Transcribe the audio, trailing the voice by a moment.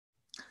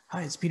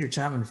Hi, it's Peter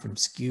Chapman from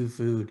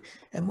SKUFood.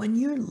 And when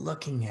you're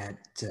looking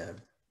at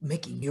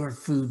making your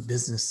food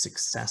business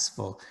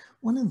successful,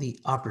 one of the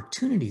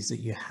opportunities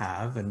that you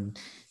have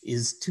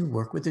is to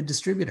work with a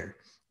distributor.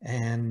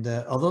 And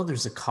although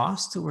there's a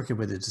cost to working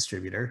with a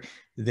distributor,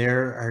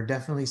 there are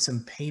definitely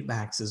some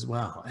paybacks as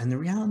well. And the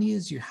reality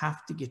is you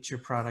have to get your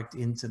product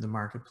into the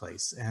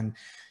marketplace. And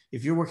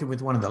if you're working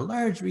with one of the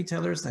large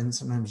retailers, then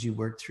sometimes you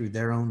work through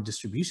their own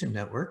distribution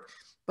network.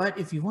 But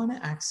if you want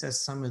to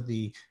access some of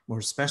the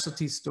more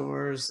specialty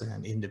stores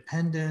and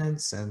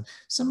independents and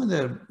some of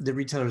the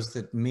retailers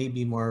that may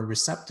be more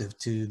receptive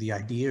to the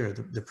idea or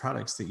the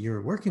products that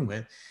you're working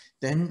with,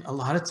 then a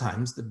lot of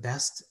times the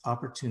best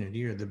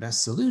opportunity or the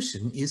best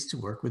solution is to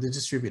work with a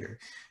distributor.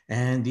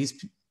 And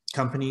these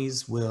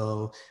companies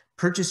will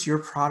purchase your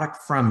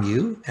product from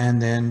you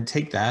and then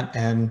take that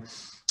and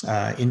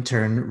in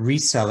turn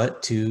resell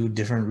it to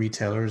different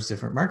retailers,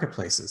 different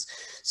marketplaces.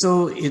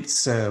 So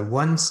it's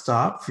one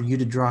stop for you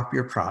to drop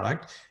your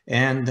product,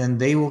 and then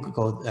they will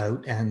go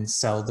out and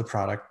sell the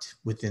product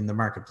within the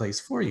marketplace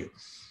for you.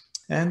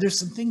 And there's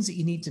some things that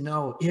you need to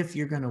know if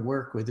you're going to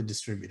work with a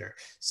distributor.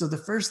 So the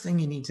first thing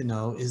you need to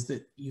know is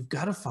that you've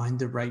got to find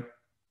the right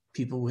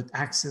people with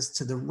access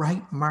to the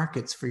right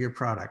markets for your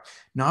product.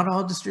 Not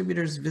all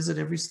distributors visit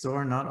every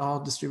store. Not all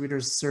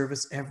distributors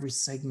service every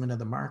segment of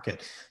the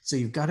market. So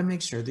you've got to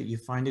make sure that you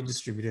find a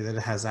distributor that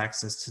has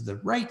access to the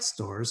right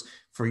stores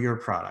for your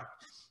product.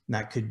 And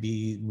that could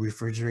be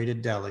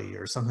refrigerated deli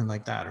or something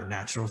like that, or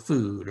natural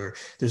food, or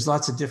there's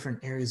lots of different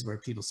areas where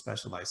people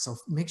specialize. So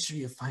make sure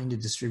you find a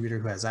distributor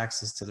who has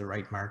access to the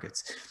right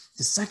markets.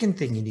 The second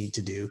thing you need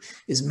to do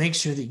is make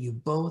sure that you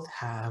both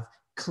have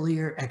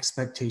clear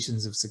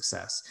expectations of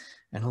success.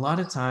 And a lot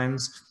of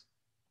times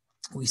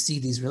we see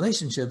these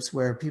relationships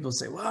where people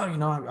say, well, you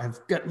know, I've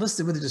got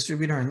listed with a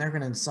distributor and they're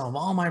going to solve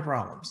all my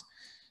problems.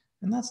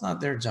 And that's not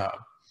their job.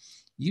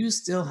 You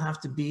still have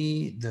to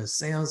be the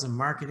sales and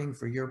marketing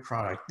for your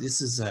product.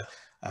 This is a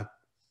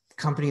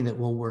company that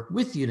will work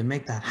with you to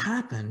make that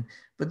happen.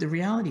 But the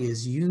reality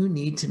is you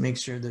need to make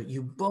sure that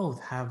you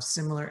both have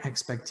similar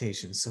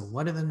expectations. So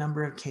what are the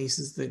number of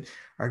cases that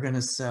are going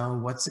to sell?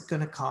 What's it going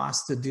to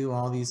cost to do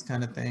all these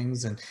kind of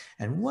things?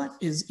 And what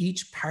is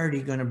each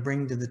party going to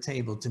bring to the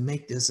table to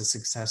make this a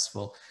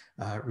successful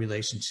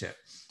relationship?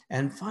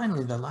 And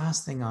finally, the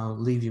last thing I'll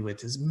leave you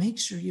with is make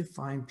sure you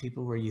find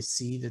people where you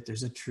see that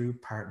there's a true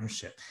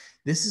partnership.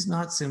 This is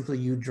not simply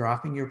you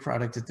dropping your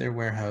product at their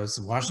warehouse,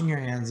 washing your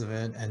hands of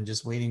it, and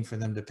just waiting for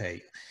them to pay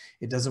you.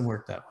 It doesn't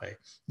work that way.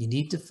 You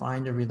need to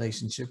find a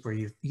relationship where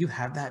you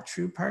have that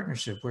true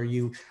partnership, where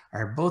you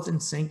are both in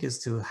sync as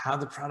to how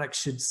the product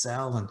should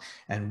sell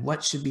and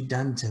what should be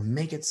done to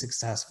make it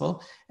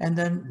successful, and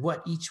then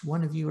what each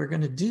one of you are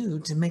going to do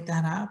to make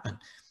that happen.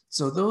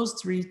 So those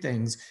three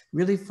things,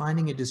 really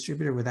finding a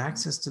distributor with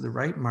access to the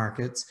right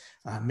markets,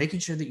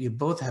 making sure that you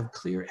both have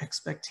clear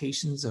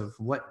expectations of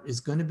what is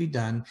going to be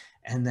done,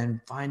 and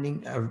then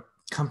finding a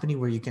company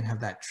where you can have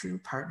that true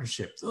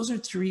partnership. Those are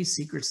three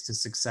secrets to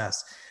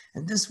success.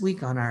 And this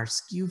week on our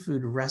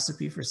SKUFood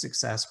Recipe for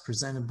Success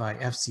presented by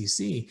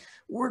FCC,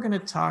 we're going to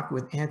talk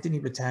with Anthony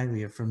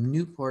Battaglia from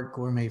Newport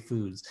Gourmet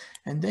Foods.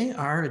 And they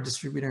are a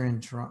distributor in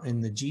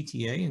the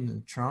GTA, in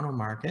the Toronto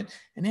market.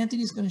 And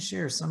Anthony's going to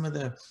share some of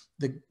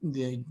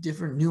the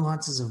different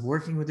nuances of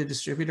working with a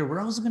distributor.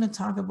 We're also going to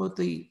talk about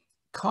the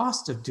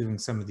cost of doing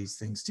some of these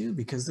things too,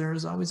 because there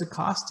is always a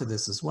cost to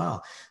this as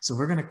well. So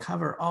we're going to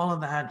cover all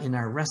of that in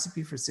our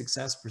Recipe for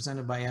Success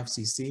presented by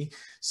FCC.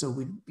 So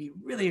we'd be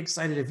really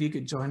excited if you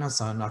could join us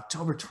on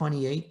October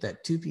 28th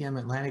at 2 p.m.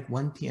 Atlantic,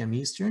 1 p.m.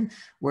 Eastern,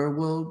 where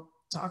we'll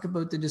talk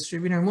about the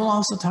distributor, and we'll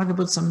also talk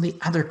about some of the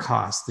other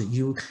costs that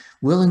you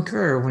will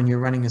incur when you're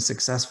running a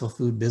successful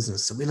food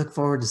business. So we look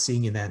forward to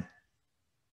seeing you then.